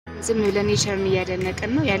ዝም ብለን ኔቸርን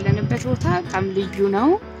እያደነቅን ነው ያለንበት ቦታ በጣም ልዩ ነው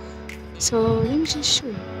ሶ ለምሽሹ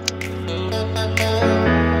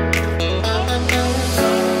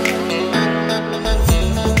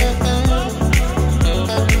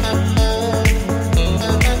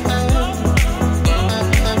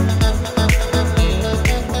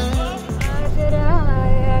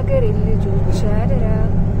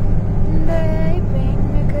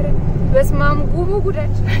በስማም ጉሙ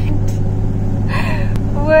ጉዳች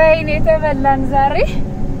ወይኔ ተበላን ዛሬ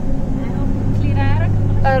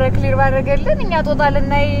ክሊር ባደረገልን እኛ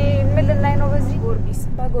ጦጣልና ምን ልናይ ነው በዚህ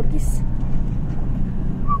ጎርጊስ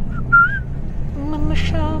መነሻ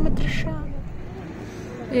መድረሻ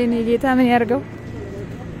የኔ ጌታ ምን ያርገው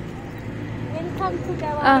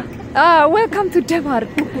ዌልካም ቱ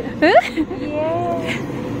ደባርቅ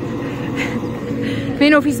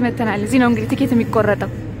ሜን ኦፊስ መተናል እዚህ ነው እንግዲህ ቲኬት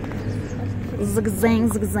የሚቆረጠው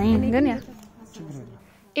zigzag ግን ያ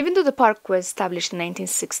Even though the park was established in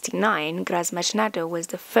 1969, Grasmachnado was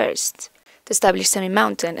the first to establish Semien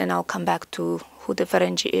Mountain, and I'll come back to who the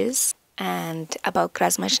Farangi is and about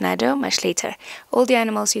Grasmachnado much later. All the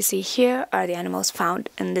animals you see here are the animals found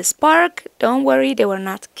in this park. Don't worry, they were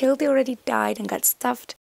not killed, they already died and got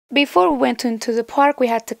stuffed. Before we went into the park, we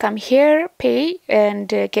had to come here, pay, and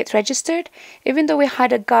get registered. Even though we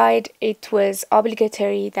had a guide, it was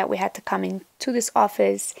obligatory that we had to come into this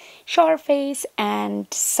office, show our face, and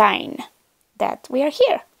sign that we are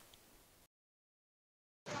here.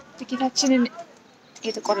 Ticketachinen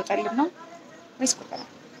የተቆረጠልን ነው ወይስ ቆረጠ?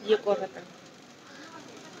 እየቆረጠ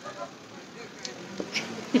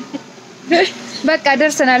በቃ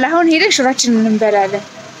ደርሰናል። አሁን ሄደን ሽራችንን እንበላለን።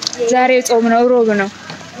 ዛሬ ጾም ነው፣ ሮብ ነው።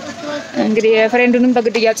 እንግዲህ ፍሬንዱንም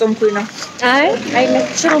በግድ ያጾምኩኝ ነው። አይ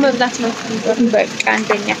ሽሮ መብላት ነው በቃ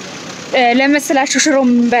አንደኛ ለመስላችሁ ሽሮ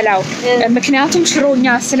እንበላው ምክንያቱም ሽሮኛ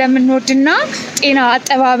ስለምንወድና ጤና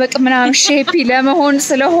አጠባበቅ ምናምን ሼፒ ለመሆን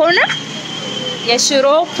ስለሆነ የሽሮ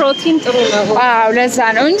ፕሮቲን ጥሩ ነው ለዛ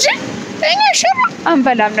ነው እንጂ እኛ ሽሮ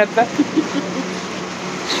አንበላም ነበር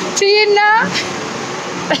ቲና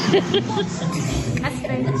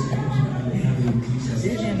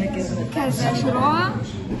ከዛ ሽሮ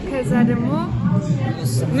ከዛ ደግሞ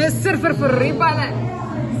ምስር ፍርፍር ይባላል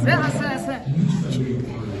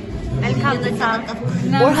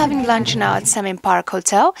We're having lunch now at Simien Park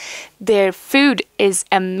Hotel. Their food is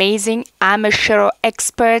amazing. I'm a shiro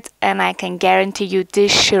expert and I can guarantee you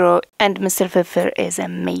this shiro and Mr. Fifir is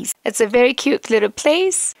amazing. It's a very cute little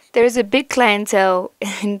place. There is a big clientele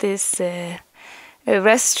in this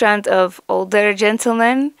restaurant of older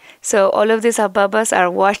gentlemen. So all of these ababas are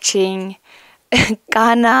watching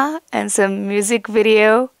Ghana and some music video,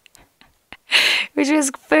 which was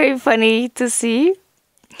very funny to see.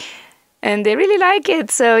 And they really like it,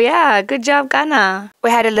 so yeah, good job Ghana. We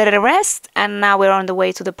had a little rest and now we're on the way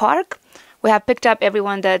to the park. We have picked up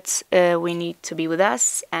everyone that we need to be with us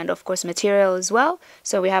and of course material as well.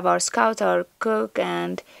 So we have our scout, our cook,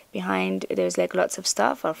 and behind there's like lots of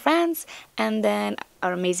stuff, our friends, and then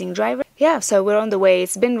our amazing driver. Yeah, so we're on the way.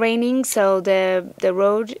 It's been raining, so the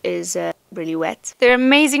road is really wet. They're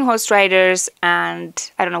amazing horse riders and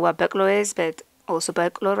I don't know what Beklo is, but also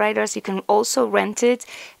Beklo riders. You can also rent it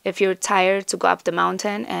if you're tired to go up the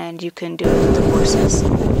mountain and you can do it with the horses.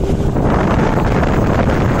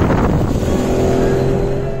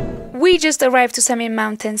 We just arrived to Simien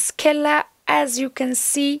Mountains Kella. As you can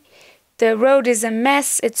see, the road is a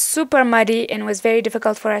mess. It's super muddy and was very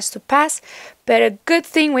difficult for us to pass. But a good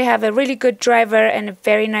thing, we have a really good driver and a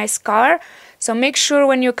very nice car. So make sure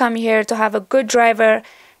when you come here to have a good driver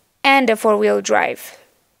and a four-wheel drive.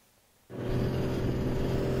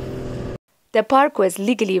 The park was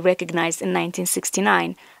legally recognized in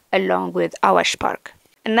 1969 along with Awash Park.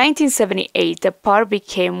 In 1978, the park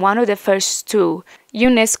became one of the first two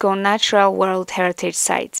UNESCO Natural World Heritage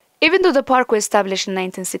Sites. Even though the park was established in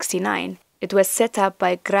 1969, it was set up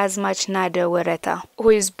by Grasmachnado Wereta, who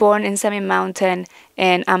is born in Simien Mountain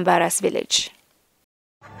in Ambaras village.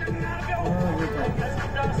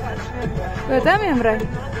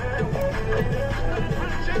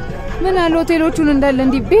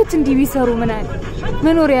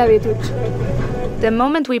 The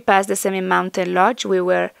moment we passed the Simien Mountain Lodge, we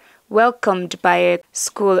were welcomed by a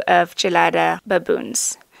school of gelada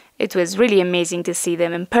baboons. It was really amazing to see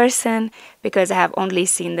them in person because I have only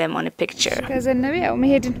seen them on a picture.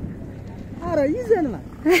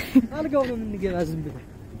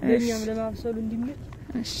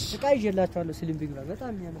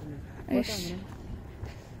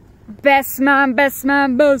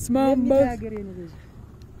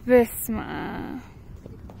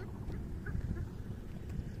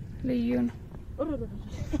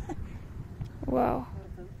 Wow.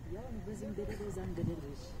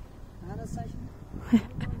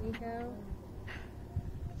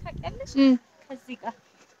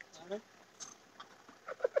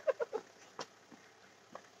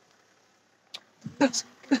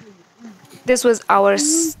 This was our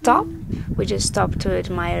stop. We just stopped to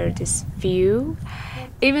admire this view.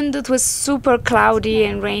 Even though it was super cloudy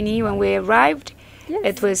and rainy when we arrived,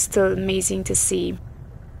 it was still amazing to see.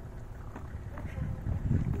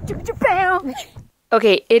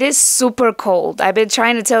 Okay, it is super cold. I've been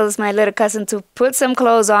trying to tell my little cousin to put some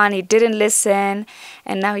clothes on. He didn't listen,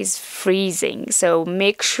 and now he's freezing. So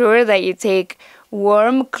make sure that you take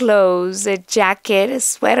warm clothes, a jacket, a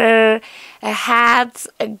sweater, a hat,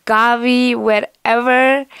 a gavi,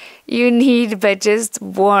 whatever you need, but just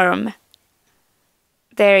warm.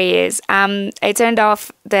 There he is. I turned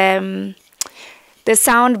off the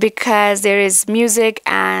sound because there is music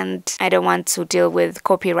and I don't want to deal with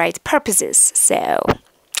copyright purposes. So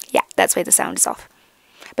yeah, that's why the sound is off.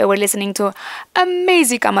 But we're listening to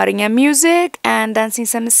amazing Amarinya music and dancing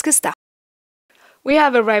some skista. We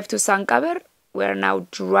have arrived to Sankaber. We're now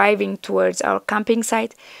driving towards our camping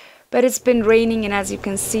site, but it's been raining and as you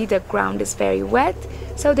can see the ground is very wet,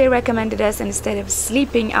 so they recommended us instead of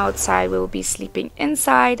sleeping outside we will be sleeping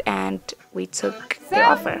inside, and we took the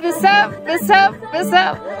offer.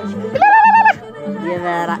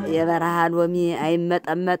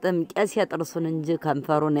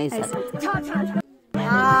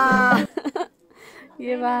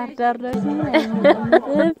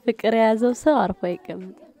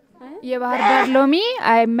 የባህር ዳር ሎሚ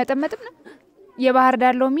አይመጠመጥም ነው የባህር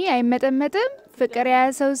ዳር ሎሚ አይመጠመጥም ፍቅር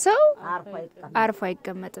ያሰው ሰው አርፎ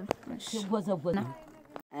አይቀመጥም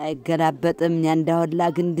አይገላበጥም ያንዳውላ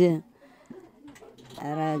ግንድ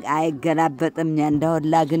አይገላበጥም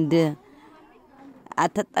ያንዳውላ ግንድ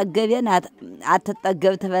አተጠገበን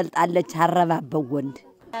አተጠገብ ተበልጣለች አረባበው ወንድ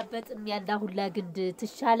አበጥም ያንዳውላ ግንድ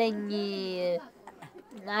ትሻለኝ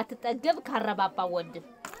አተጠገብ ካረባባው ወንድ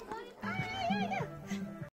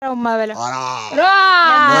ما بلا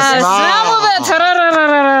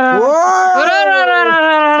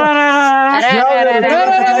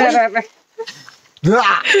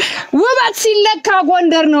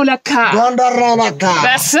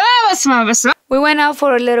We went out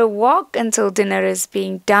for a little walk until dinner is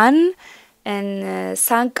being done in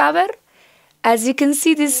Sankaber. As you can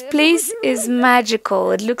see, this place is magical.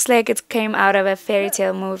 It looks like it came out of a fairy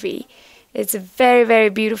tale movie. It's very,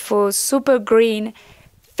 very beautiful, super green,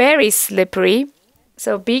 very slippery,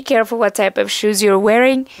 so be careful what type of shoes you're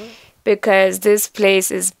wearing because this place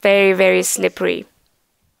is very, very slippery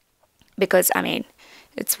because I mean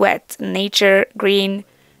it's wet, nature, green,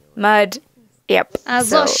 mud, yep,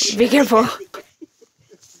 so be careful.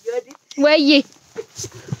 Where ye?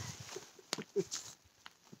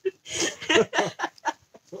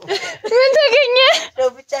 ምን ተገኘ ነው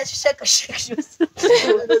ብቻ ሸቀሸቅሽ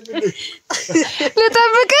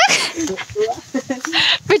ለታበቀ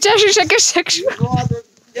ብቻ ሸቀሸቅሽ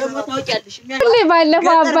ደሞ ታውቂያለሽ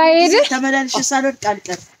ለባለፈው አባዬ ተመላልሽ ሳልወድ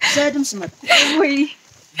ቃልቀር ሰድም ስመጣ ወይ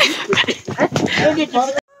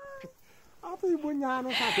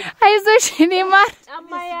አይዞሽ እኔ ማር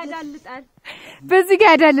ጫማ ያዳልጣል በዚህ ጋር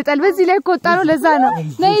ያዳልጣል በዚህ ላይ ቆጣ ነው ለዛ ነው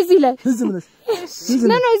ነይ እዚህ ላይ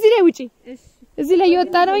ነው እዚህ ላይ ውጪ እዚህ ላይ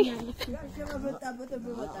ይወጣ ነው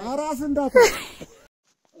አራስ እንዳት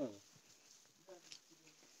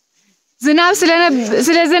ዝናብ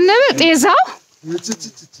ስለዘነበ ጤዛው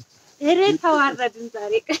እሬ ተዋረድን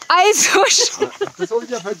ዛሬ አይዞሽ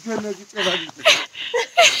ከሰውዬ ፈጀነ ይጨባል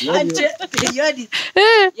አንተ ይወዲ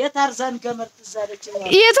የታርዛን ገመር ትዛለች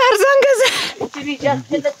የታርዛን ገዘ እቺ ጃት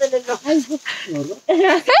ተለተለለው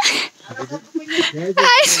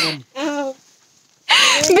አይዞ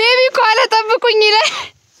ቤቢ ኮላ ጠብቁኝ ይላል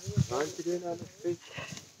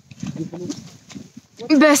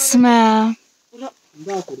በስመ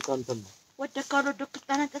እንዳትርካንተም ወደካሎ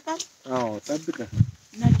ዶክተር ተጣጣል አዎ ጠብቀ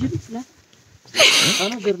ናጅሪት ላ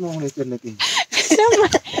አናገር ነው ሆነ የጨነቀኝ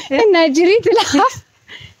ናጅሪት ላ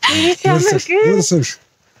ይታመርክ ወርሰሽ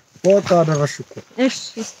ወጣ ደረሽኩ እሺ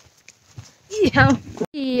ያው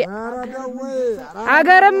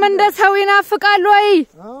አገርም እንደ ሰው ይናፍቃል ወይ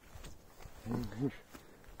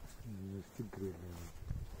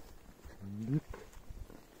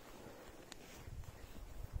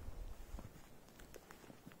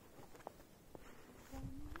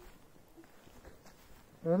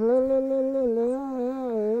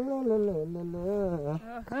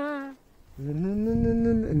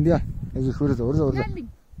እንዲያ እዚህ ወርዘው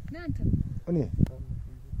ናንተ እኔ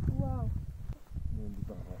ዋው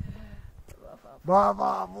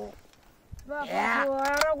ባባቡ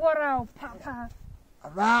ወራው ፓፓ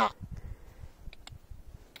አባ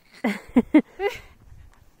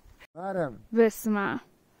ማርያም በስማ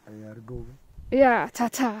ያርገው ያ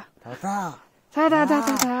ታታ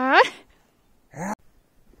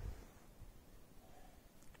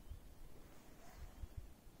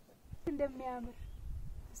እንደሚያምር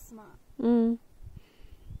በስማ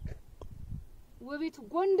ውቢቱ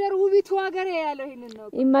ጎንደር ውቢቱ ሀገር ያለው ይሄንን ነው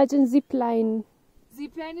ኢማጂን ዚፕ ላይን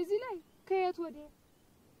እዚህ ላይ ከየት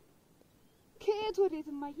ወዴት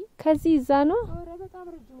ማይ ከዚህ እዛ ነው ኦሬ በጣም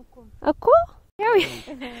ረጅም እኮ ያው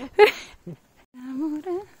አሞራ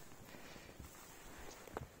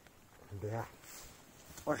እንዴያ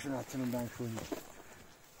ወሽናችን እንዳንሹኝ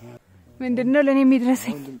ምንድነው ለኔ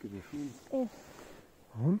የሚድረሰኝ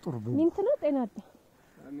አሁን ጥሩ ሚንት ነው ጤናዳ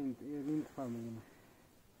ሚንት ፋሚሊ ነው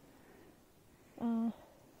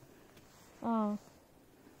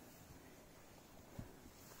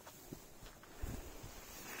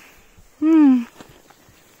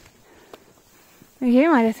ይሄ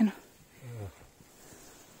ማለት ነው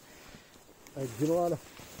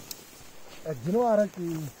እጅኖ አረቂ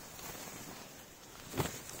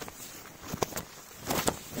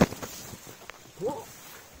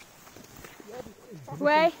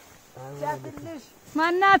ወይ ጃግልሽ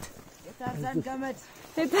ማናት የታርዛን ገመድ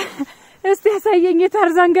እስቲ ያሳየኝ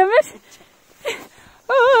የታርዛን ገመድ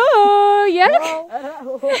ያልክ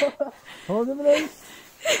ሆነ ብለኝ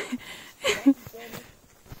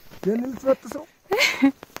ገንል ተፈጥሰው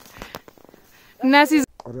ናሲ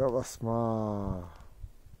ኦሬ በስማ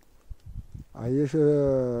አየሽ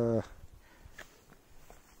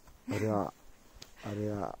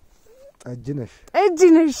አሪያ ጠጅነሽ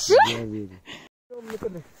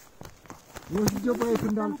ወስጀባይት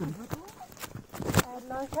እንዳልኩ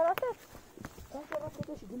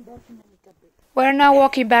We're now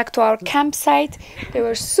walking back to our campsite. They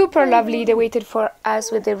were super lovely. They waited for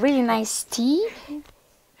us with a really nice tea.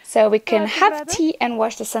 So we can have tea and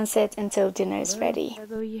watch the sunset until dinner is ready.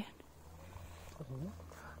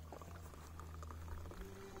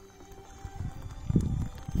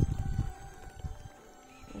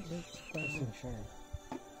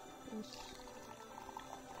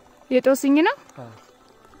 የጦስኝ ነው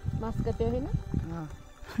ማስገቢያው ነው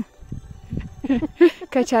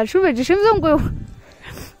ከቻልሹ በጅሽም ዘንቆው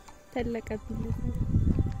ተለቀብኝ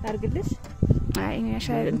አርግልሽ አይ እኔ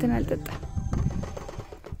ሻይ እንትን አልጠጣ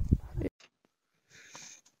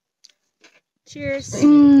cheers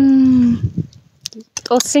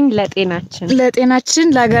ጦስኝ ለጤናችን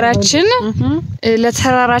ለሀገራችን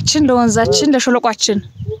ለተራራችን ለወንዛችን ለሸለቋችን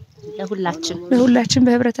ለሁላችን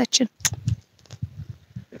በህብረታችን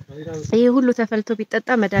ይሄ ሁሉ ተፈልቶ ቢጠጣ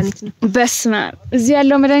መድኃኒት ነው በስማ እዚህ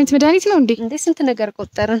ያለው መድኃኒት ነው እንዴ ስንት ነገር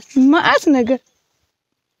ቆጠረን ማአት ነገር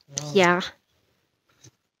ያ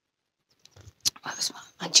በስማ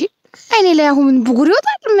አንቺ አይኔ ላይ አሁን ብጉር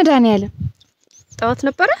ይወጣል መድኃኒት ጣውት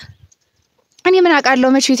ነበረ እኔ ምን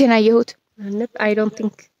አቃለው መቼ የተናየሁት I don't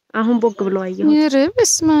think አሁን ቦግ ብሎ አየሁት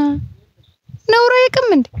ይርብስማ ነውራ ይቅም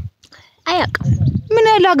እንዴ አያቅም ምን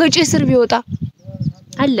ያላገጭ ስር ቢወጣ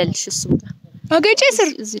አለልሽ እሱ አገጭ ስር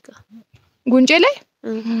እዚህ ጋር ጉንጬ ላይ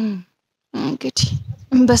እንግዲህ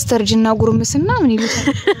በስተርጅና ጉርምስና ምን ይሉታል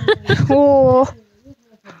ኦ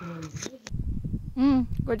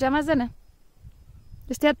ጎጃ ማዘነ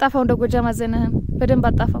እስቲ አጣፋው እንደ ጎጃ ማዘነ በደንብ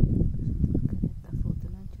አጣፋው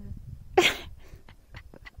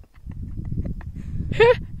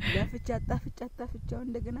ያፍጫ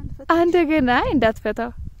እንደገና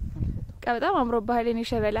እንዳትፈታው በጣም አምሮባህ ለኔ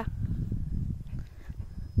ሸበላ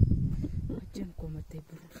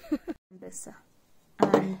በሳ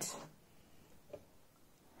አንድ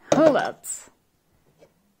ሆላት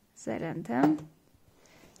ሰላንታም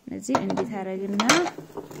እዚህ እንዴት አረግና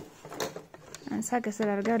አንሳ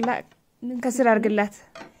ከስር አርግላት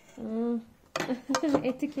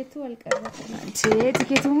ኤቲኬቱ አልቀረም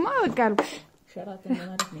ኤቲኬቱማ በቃሉ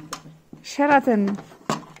ሸራተን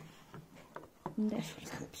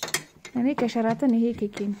እኔ ከሸራተን ይሄ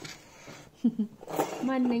ኬኬን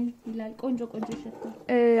ማንነኝ ይላል ቆንጆ ሸታ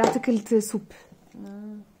አትክልት ሱፕ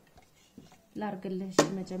ላርግልሽ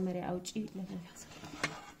መጀመሪያ አውጪ ለማያስ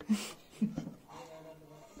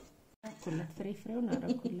ኩለት ፍሬውን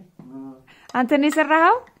አረኩልኝ አንተ ነህ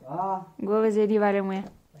ሰራኸው ጎበዝ ዲ ባለሙያ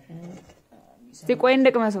ሲቆይ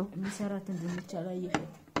እንደቅመሰው መሰራትን እንቻላየ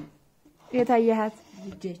የታየሃት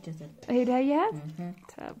ይጀቸታል ሄዳያት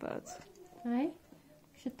ታባት አይ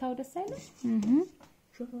ሽታው ደስ አይልም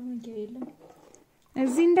ሾፋውን ከየለም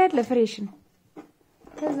እዚህ እንዳለ ፍሬሽ ነው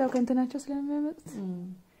ከዛው ከንተናቸው ስለሚያመጡት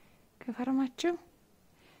ከፈረማቸው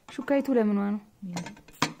ሹካይቱ ለምን ነው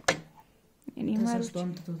እኔ ማሩት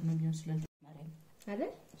ተሰስቶት ነው የሚመስለው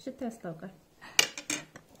አይደል ሽታው ያስታውቃል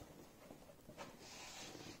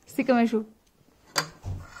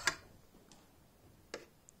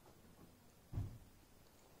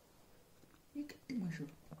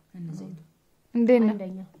እንደና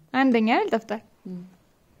አንደኛ አልጠፍታል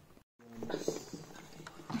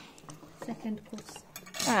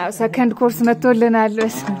ሰከንድ ኮርስ መጥቶልናል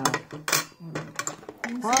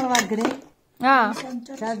አርባግሬ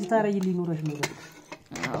ቻርጅ ታረይልኝ ኑሮሽ ነው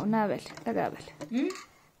ናበል ተጋበል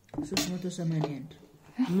 381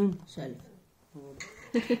 ምን ሰልፍ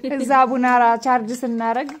እዛ ቡናራ ቻርጅ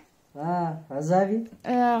ስናረግ አዛቢ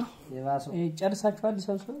የባሱ ጨርሳችኋል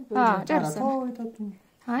ሰውሰው ጨርሰን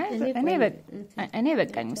አይ እኔ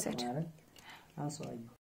በቃኝ ወሰድ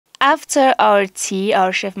After our tea,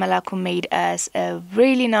 our chef Malaku made us a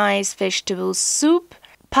really nice vegetable soup,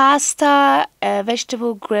 pasta, a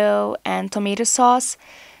vegetable grill, and tomato sauce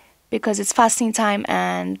because it's fasting time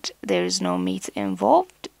and there is no meat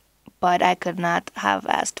involved. But I could not have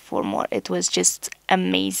asked for more. It was just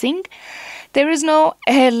amazing. There is no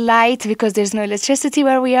light because there's no electricity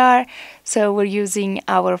where we are, so we're using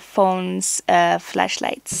our phone's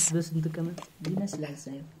flashlights.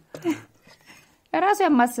 ራሱ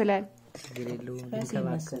ያማስላል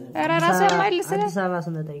ራሱ ያማልስላል አዲስ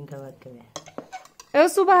መጣ ይንከባከበ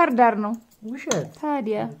እሱ ባህር ዳር ነው ውሸት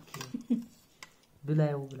ታዲያ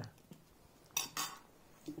ብላዩ ብላ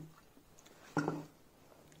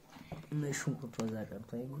ምንሹን ቁጥሩ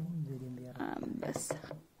ዛቀርቷይ ዘዴም ቢያራ በስ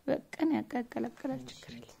በቀን ያቀቀለቀላል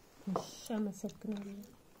ችግር ሻመሰግናለሁ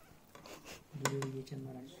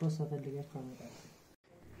እየጨመራል ሶስት ፈልጋችሁ አመጣ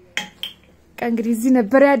እንግዲህ እዚህ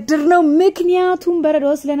ነበር ያድርነው ምክንያቱም በረዶ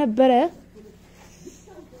ስለነበረ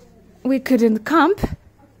we couldn't camp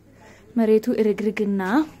መሬቱ እርግርግና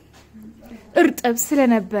እርጥብ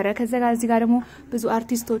ስለነበረ ከዛ ጋር እዚህ ጋር ደግሞ ብዙ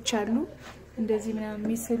አርቲስቶች አሉ እንደዚህ ምናምን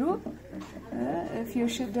የሚስሉ if your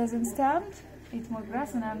ship doesn't stand it more grass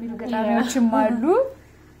እና የሚሉ ገጣሚዎችም አሉ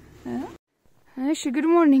እሺ good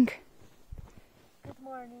morning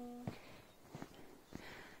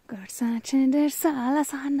ጋርሳችን ደርሳ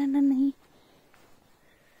አላሳነነኝ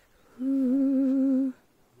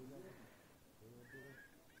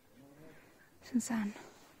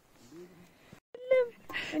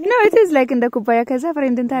No, it is like in the kubaya kaza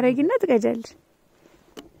friend እንታረጊና ትቀጃለሽ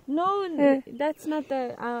No, that's not the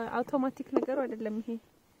automatic ነገር አይደለም ይሄ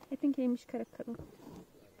I think የሚሽከረከር ነው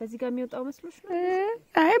በዚህ ጋር የሚወጣው መስሎሽ ነው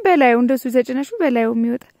አይ በላዩ እንደሱ ዘጭነሹ በላዩ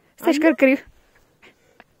የሚወጣ ተሽከርክሪው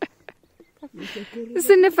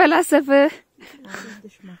ስንፈላሰፍ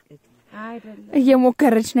አይደለም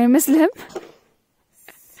እየሞከረች ነው አይመስልም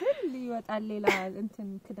ስል ይወጣል ሌላ እንትን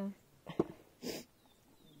ክዳን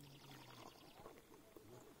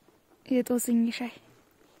የጦስኝ ሻይ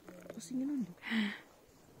ጦስኝ ነው እንዴ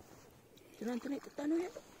ትናንት ነው የጠጣነው ያ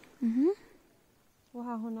ውሃ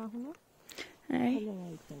ሆና አይ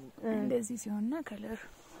እንደዚህ ሲሆንና ከለር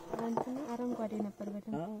አንተና አረንጓዴ ነበር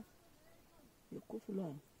በደንብ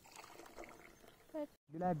ይቆፍሏል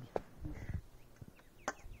ግላቢ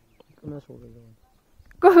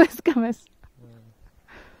ቆመስ ከመስ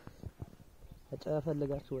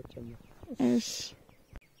አጫፈለጋችሁ ወጨኛ እሺ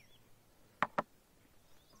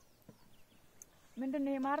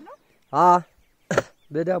ምንድነው የማር ነው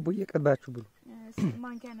በዳቦ እየቀባችሁ ብሉ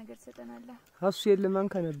ማንኪያ ነገር ሰጠናላ አሱ የለም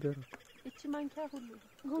ማንካ ነበር እቺ ማንኪያ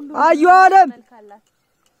ሁሉ አዩ አለም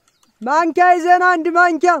ማንኪያ ይዘና አንድ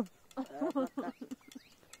ማንኪያ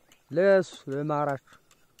ለሱ ለማራችሁ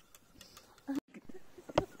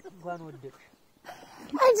እንኳን ወደቅ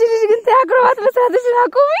አንቺ ልጅ ግን ታክሮባት መስራትሽን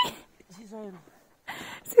አቁሚ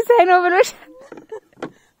ሲሳይ ነው ብሎሽ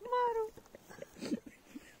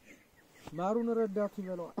ማሩን ረዳቱ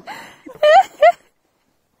ይበላዋል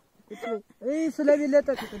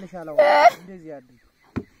ስለሚለጠቅ ይጥልሻለው እንደዚህ ያድርግ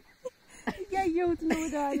ያየሁት ነው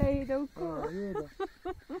ወዳላ ሄደው እኮ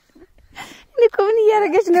ንቁምን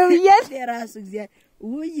ያረጋች ነው ይያል የራስ እግዚአብሔር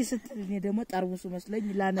ወይ ስትልኝ ደግሞ ጠርሙሱ መስለኝ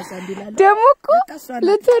ላነሳ እንዲላል ደግሞ እኮ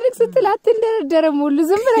ለቶሪክ ስትላት እንደረደረም ሁሉ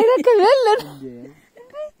ዝም ብላ ይረከብላል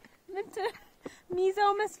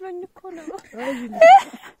ሚዛው መስሎኝ እኮ ነው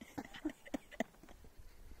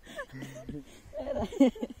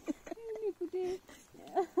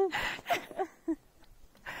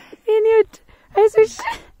እኔት አይዞሽ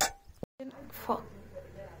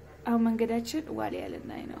አሁን መንገዳችን ዋል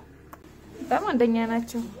ያለናይ ነው በጣም አንደኛ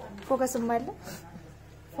ናቸው ፎከስም አለ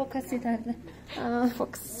ፎከስ ይታለ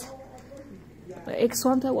ፎከስ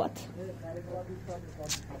ኤክስ1 ተዋት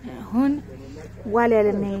አሁን ዋል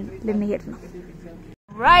ያለናይ ለመሄድ ነው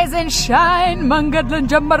rise and shine መንገድ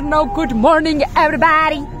ልንጀምር ነው good morning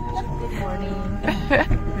everybody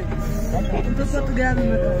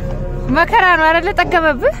መከራ ነው አይደል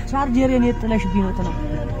ተጠቀመብህ ቻርጀሬን የጥለሽ ቢሆት ነው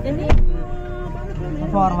እኔ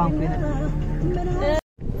ፓወር ባንክ ነው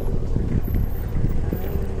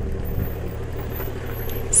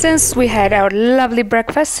Since we had our lovely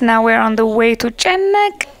breakfast, now we're on the way to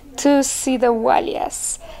Chennek to see the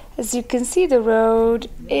Walias. As you can see the road,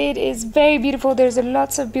 it is very beautiful. There's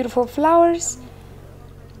lots of beautiful flowers.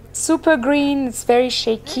 Super green. It's very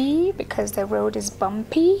shaky because the road is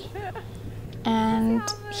bumpy. And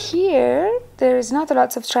here there is not a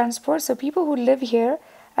lot of transport, so people who live here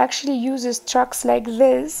actually uses trucks like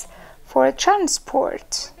this for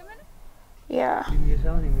transport. Yeah.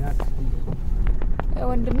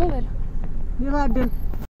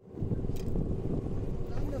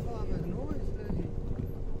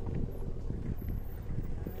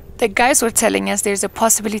 The guys were telling us there's a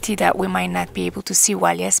possibility that we might not be able to see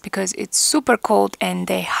Walias because it's super cold and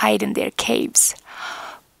they hide in their caves.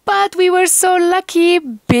 But we were so lucky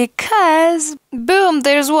because, boom,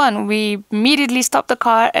 there's one. We immediately stopped the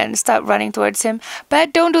car and start running towards him.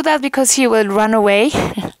 But don't do that because he will run away.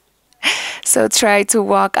 So try to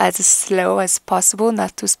walk as slow as possible,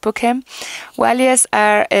 not to spook him. Walias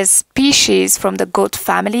are a species from the goat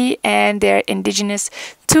family and they're indigenous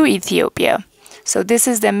to Ethiopia. So this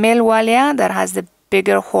is the male walia that has the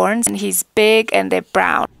bigger horns and he's big and they're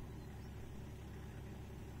brown.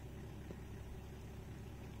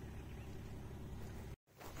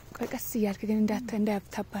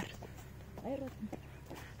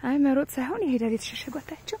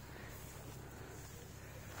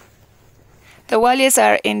 The walias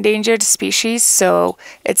are endangered species, so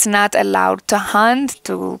it's not allowed to hunt,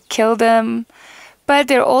 to kill them. But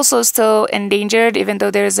they're also still endangered, even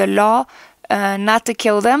though there's a law not to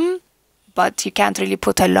kill them. But you can't really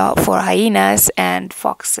put a law for hyenas and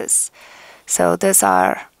foxes. So those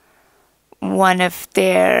are one of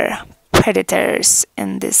their predators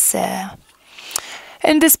in this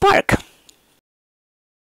park.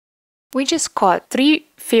 We just caught 3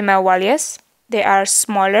 female walias. They are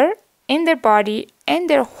smaller in their body and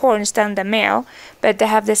their horns than the male, but they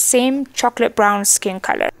have the same chocolate brown skin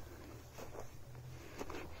color.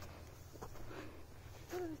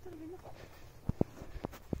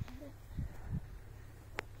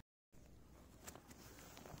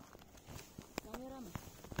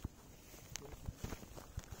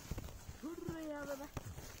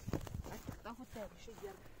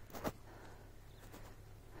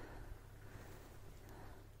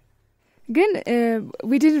 Again,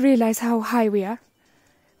 we didn't realize how high we are,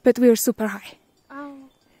 but we are super high.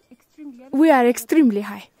 We are extremely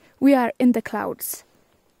high. We are in the clouds.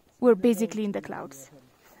 We're basically in the clouds.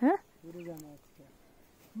 Huh?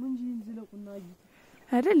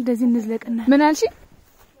 አይደል እንደዚህ እንዝለቅና ምን አልሽ?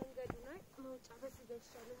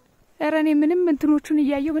 ኧረ እኔ ምንም እንትኖቹን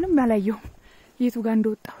እያየሁ ምንም አላየሁም የቱ ጋር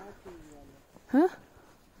እንደወጣው እ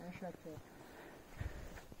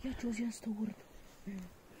ያጆዚያን ስተወር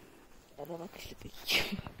አረባክሽ ልጥይ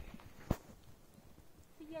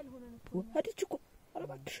ይያልሆነ ነው አዲችኮ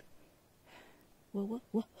አረባክሽ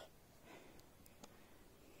ወ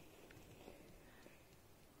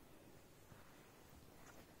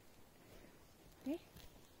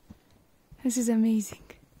This is amazing.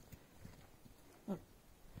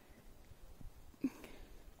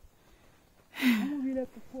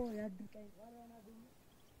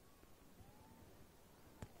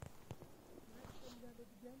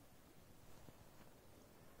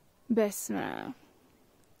 በስመ አብ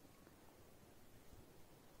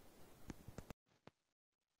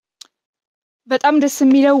በጣም ደስ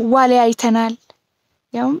የሚለው ዋሊያ አይተናል።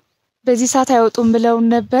 ያው በዚህ ሰዓት አይወጡም ብለው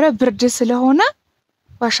ነበር ብርድ ስለሆነ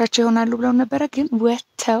ዋሻቸው ይሆናሉ ብለው ነበር ግን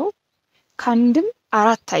ወተው ካንድም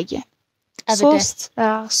 4 አየን።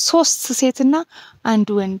 3 ሴትና 1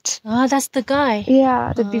 ወንድ። That's the guy. Yeah,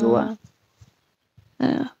 the big one.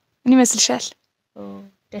 እኔ መስልሻል?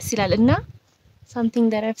 ደስ ይላል እና something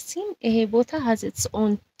that I've seen ይሄ ቦታ has its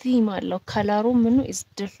own theme አለው ከለሩ ምኑ is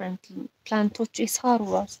different ፕላንቶች ይሳሩ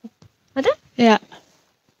ራሱ አይደል? Yeah.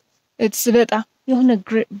 It's በጣም የሆነ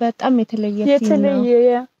በጣም የተለየ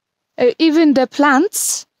even the plants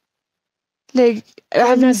like I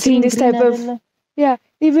haven't seen this type of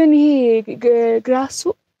even grass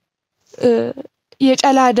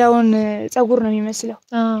የጨላዳውን ጸጉር ነው የሚመስለው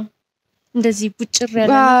እንደዚህ ቡጭር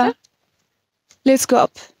ያለ Let's go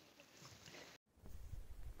up.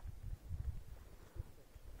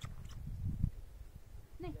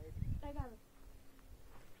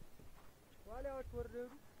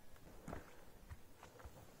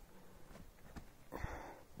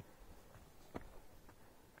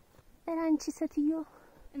 አንቺ ሰትዮ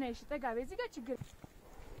እኔ እሺ ተጋበ እዚህ ጋር ችግር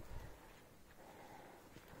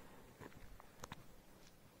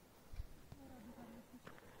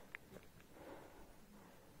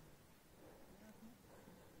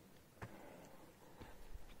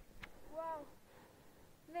ዋው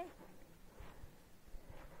ነይ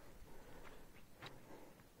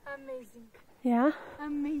Amazing. Yeah?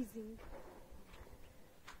 Amazing.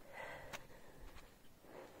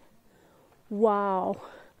 Wow.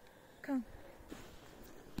 Come.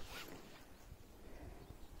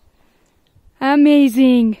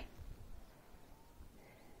 Amazing.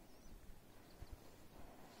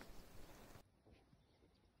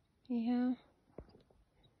 Yeah.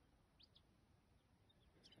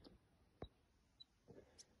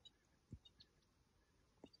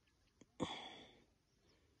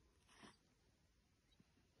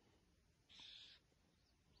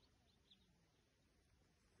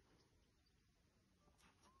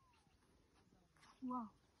 Wow.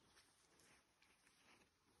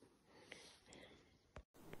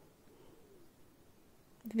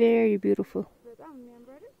 Very beautiful.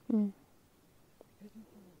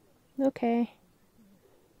 Okay.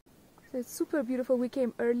 So it's super beautiful. We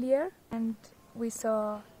came earlier and we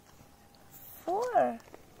saw 4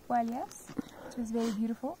 walias. It was very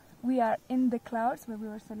beautiful. We are in the clouds, but we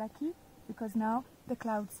were so lucky because now the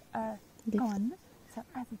clouds are gone. So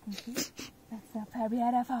as you can see, that's a very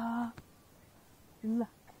beautiful.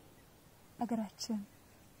 Look, Agarachen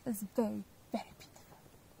is very, very beautiful.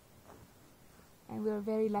 And we were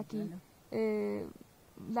very lucky.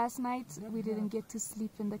 Last night we didn't get to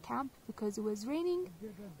sleep in the camp because it was raining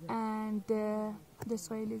and the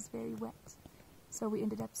soil is very wet. So we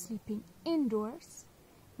ended up sleeping indoors,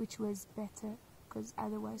 which was better because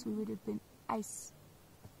otherwise we would have been ice.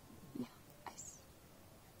 Yeah, ice.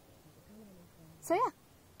 So yeah,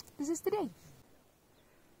 this is today.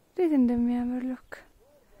 Look.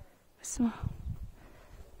 Small.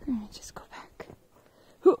 Let me just go back.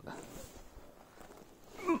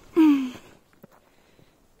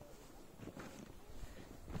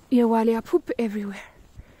 የዋሊያ poop everywhere.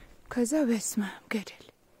 ከዛ በስመ አብ ገደል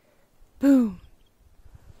boom.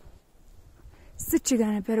 ስች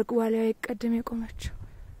ጋር ነበር ዋሊያ ይቀደም የቆመችው.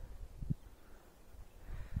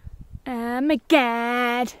 Oh my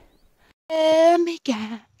god. Oh my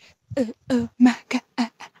god. Oh my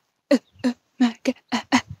god. Oh my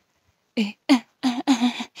god.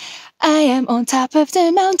 I am on top of the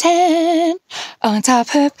mountain. On top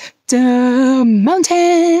of the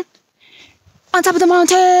mountain. On top of the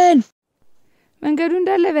mountain. መንገዱ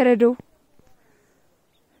እንዳለ በረዶ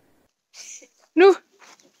ኑ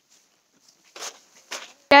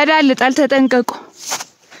ያዳልጣል ተጠንቀቁ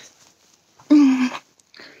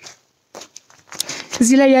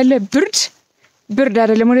እዚህ ላይ ያለ ብርድ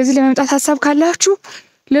አይደለም ወደዚህ ለመምጣት ሐሳብ ካላችሁ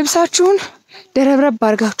ልብሳችሁን ደረብረብ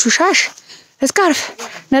አርጋችሁ ሻሽ እስካርፍ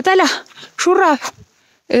ነጠላ ሹራብ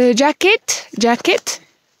ጃኬት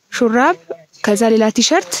ሹራብ ከዛ ሌላ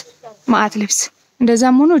ቲሸርት ማአት ልብስ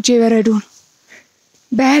እንደዛም ሆኖ እጄ በረዶ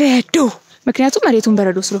ምክንያቱም መሬቱን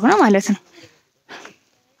በረዶ ስለሆነ ማለት ነው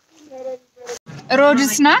ሮድ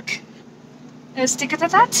ስናክ እስቲ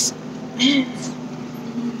ከተታት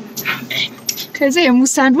ከዛ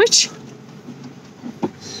የሙዝ ሳንድዊች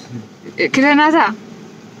ክለናታ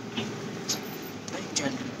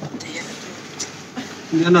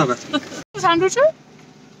ሳንድዊቹ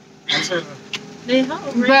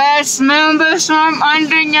በስመም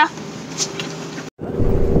አንደኛ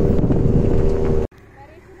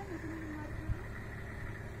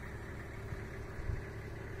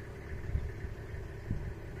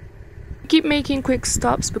Keep making quick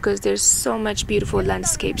stops because there's so much beautiful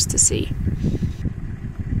landscapes to see.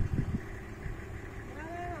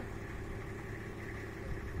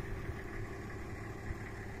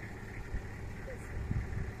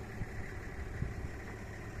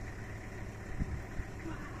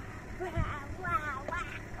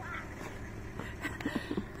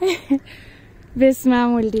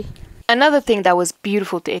 Another thing that was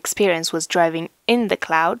beautiful to experience was driving in the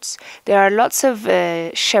clouds. There are lots of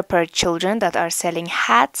shepherd children that are selling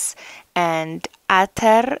hats and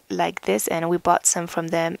atar like this, and we bought some from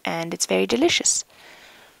them and it's very delicious.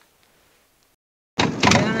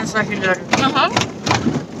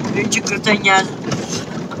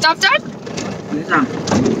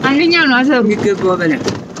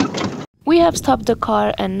 We have stopped the car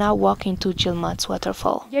and now walking to Jilmat's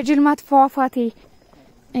waterfall. የጅልማት ፏፏቴ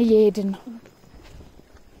እየሄድን ነው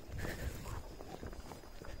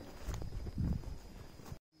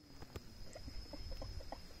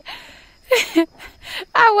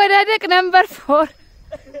አወዳደቅ ነምበር 4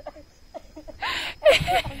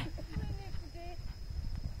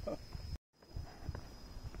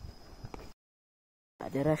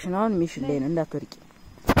 አደራሽናውን ሚሽሌን እንዳትወርቂ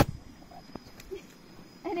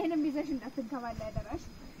እኔንም ይዘሽ እንዳትንከባለ አደራሽ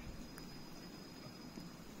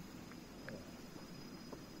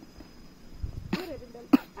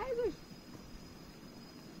አይዞሽ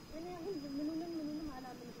እኔ አሁን ምኑንም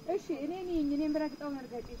አላምንም እሺ እኔ ምራቅጣው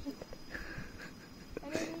መርጋጭ እሺ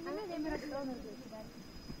እኔ ምራቅጣው መርጋጭ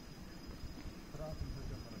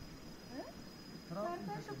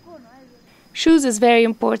Shoes is very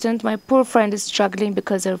important. My poor friend is struggling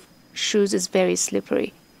because her shoes is very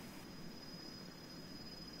slippery.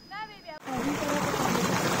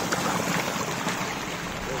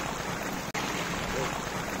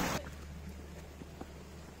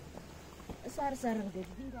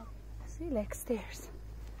 See, like stairs.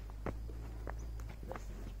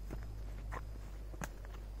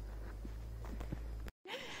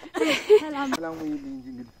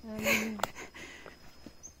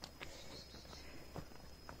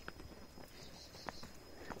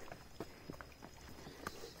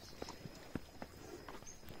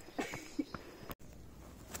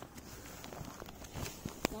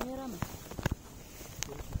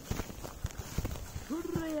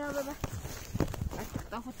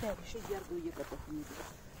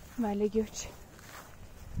 ባለጌዎች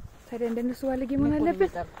ታዲያ እንደነሱ ባለጌ መሆን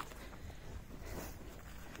አለበት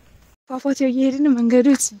ፏፏቴው እየሄድን መንገዱ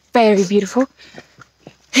it's very beautiful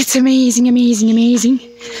it's amazing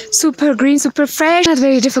super green super fresh not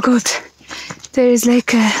very difficult there is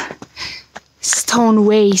like a stone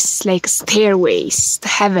ways like stairways to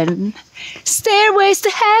heaven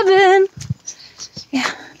yeah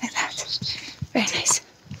like that very nice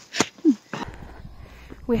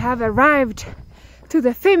we have arrived to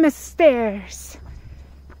the famous stairs.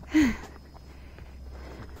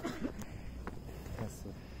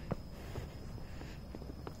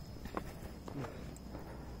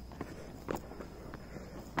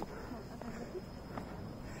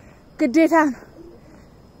 ግዴታ ነው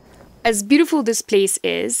As beautiful this place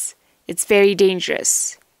is, it's very dangerous.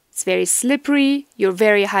 It's very slippery, you're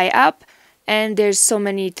very high up, and there's so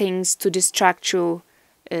many things to distract you.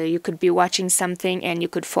 You could be watching something and you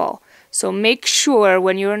could fall. So make sure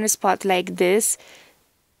when you're in a spot like this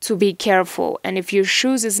to be careful. And if your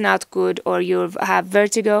shoes is not good or you have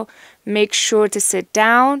vertigo, make sure to sit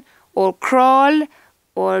down or crawl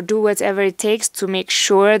or do whatever it takes to make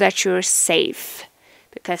sure that you're safe.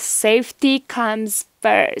 Because safety comes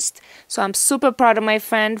first. So I'm super proud of my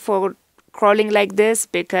friend for crawling like this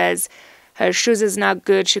because her shoes is not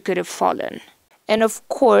good. She could have fallen. And of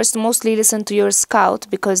course, mostly listen to your scout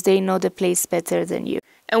because they know the place better than you.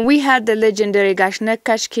 And we had the legendary Gash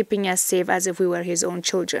Nekash keeping us safe as if we were his own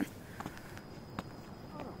children.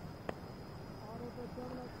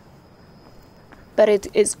 But it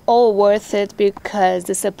is all worth it because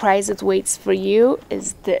the surprise that waits for you is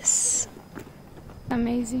this.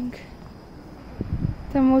 Amazing.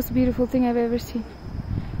 The most beautiful thing I've ever seen.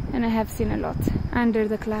 And I have seen a lot. Under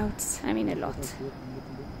the clouds. I mean a lot.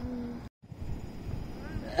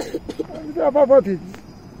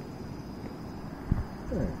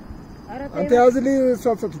 أنت هذلي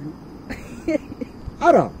صوتك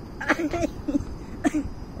أرى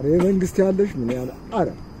ريمن قستيالش من يعني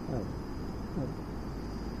أرى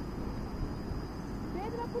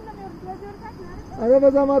أنا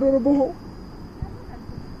بزا ما ربوه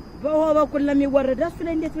بهو بكل لم يورد أسفل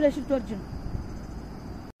إندي تبلش التورجن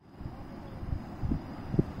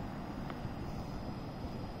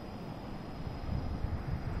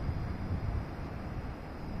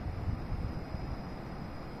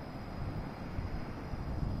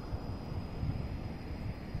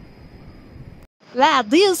لا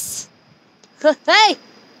ضيص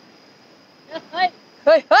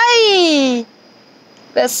هاي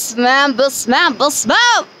بسمام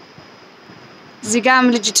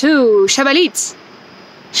زيقام لجتو شباليت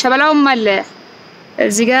شبالهم مال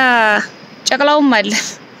زيقا شقلاهم مال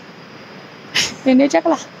إني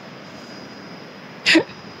شقلا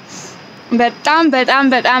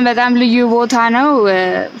በጣም ልዩ ቦታ ነው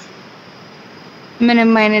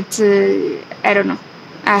ምንም አይነት I don't know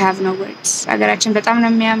I have no words. አገራችን በጣም ነው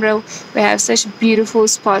የሚያምረው. We have such beautiful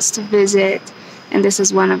spots to visit and this is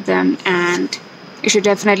one of them and you should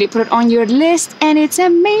definitely put it on your list and it's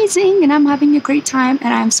amazing and I'm having a great time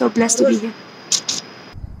and I'm so blessed to be here.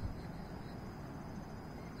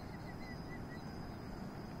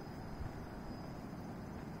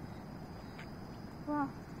 Wow.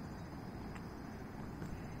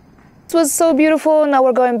 This was so beautiful. Now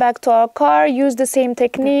we're going back to our car. Use the same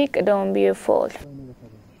technique. Don't be a fool.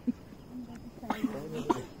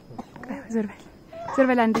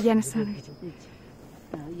 زربل عند جانس هذا.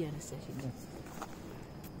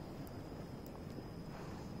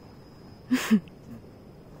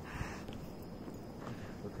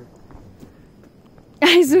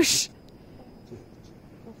 አይዞሽ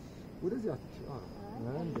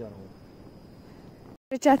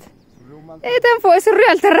ቻት እተንፎ ስሩ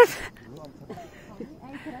ያልተረፈ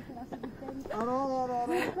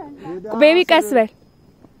Baby Kasper.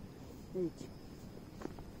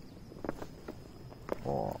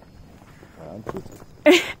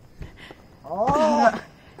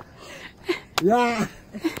 Yeah.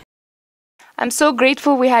 I'm so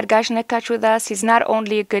grateful we had Gashnekach with us. He's not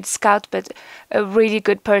only a good scout, but a really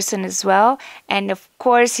good person as well. And of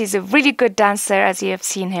course, he's a really good dancer, as you have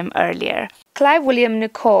seen him earlier. Clive William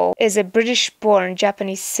Nicol is a British-born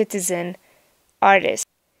Japanese citizen artist.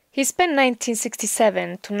 He spent 1967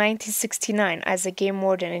 to 1969 as a game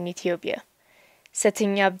warden in Ethiopia,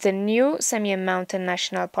 setting up the new Semien Mountains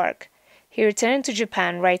National Park. He returned to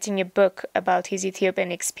Japan, writing a book about his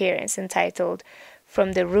Ethiopian experience entitled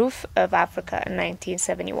From the Roof of Africa in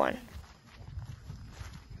 1971.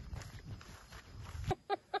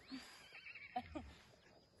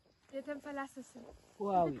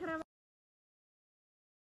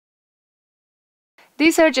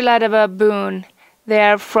 These are gelada baboon. They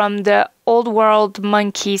are from the Old World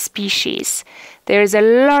monkey species. There is a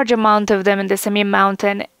large amount of them in the Semien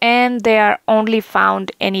Mountain, and they are only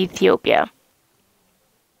found in Ethiopia.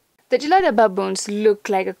 The gelada baboons look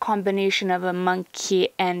like a combination of a monkey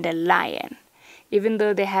and a lion. Even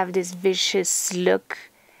though they have this vicious look,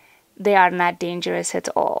 they are not dangerous at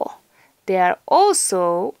all. They are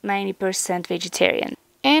also 90% vegetarian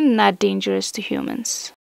and not dangerous to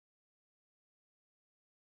humans.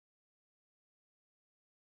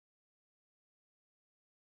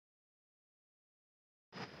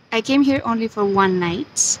 I came here only for one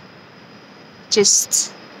night.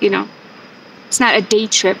 Just, it's not a day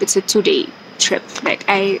trip, it's a 2-day trip. Like,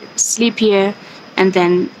 I sleep here and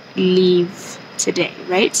then leave today,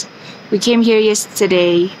 right? We came here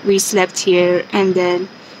yesterday, we slept here, and then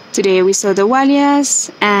today we saw the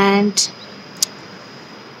walias, and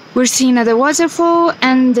we're seeing another waterfall,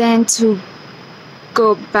 and then to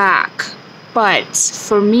go back. But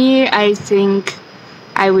for me, I think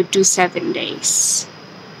I would do 7 days.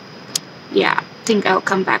 Yeah, I think I'll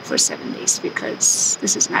come back for 7 days because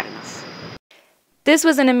this is not enough. This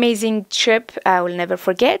was an amazing trip. I will never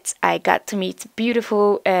forget. I got to meet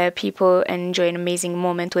beautiful people and enjoy an amazing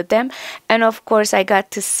moment with them. And of course, I got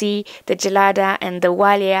to see the gelada and the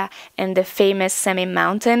walia and the famous Semien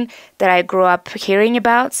Mountain that I grew up hearing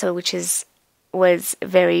about, so which was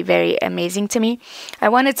very, very amazing to me. I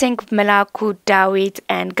want to thank Melaku, Dawit,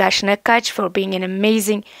 and Gashnekach for being an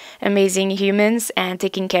amazing, amazing humans and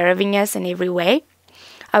taking care of us in every way.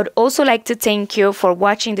 I would also like to thank you for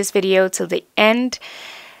watching this video till the end.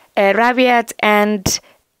 Rabiat and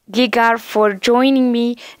Gigar for joining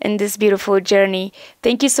me in this beautiful journey.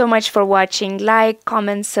 Thank you so much for watching. Like,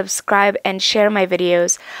 comment, subscribe, and share my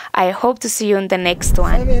videos. I hope to see you in the next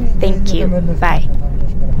one. Thank you. Bye.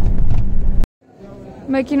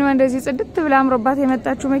 መኪናዋ እንደዚህ ጽድት ብላ አምሮባት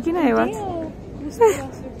የመጣችው መኪና አይዋት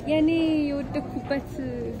ያኔ የወደኩበት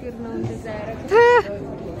ግር ነው እንደዛ ያረጋው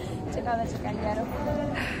ጭቃ በጭቃ ያረጋው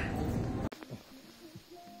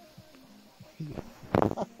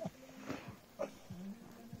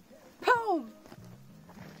ፖም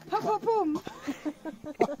ፖም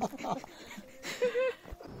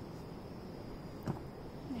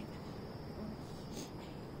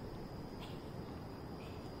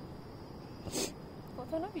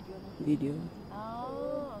video.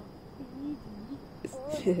 Oh.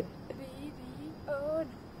 Baby. Oh.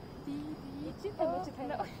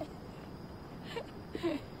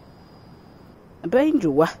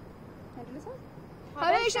 Benjua.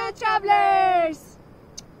 Hello, travelers!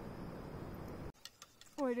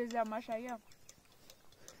 Where is that Mashaya?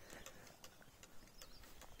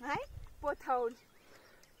 Hi, ቦታውን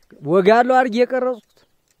ወጋሉ አርግ የቀረጽኩት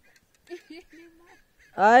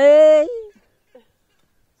አይ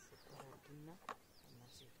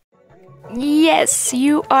Yes,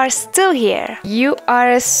 you are still here. You are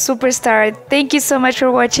a superstar. Thank you so much for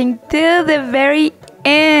watching till the very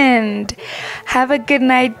end. Have a good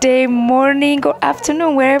night, day, morning, or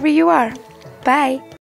afternoon, wherever you are. Bye.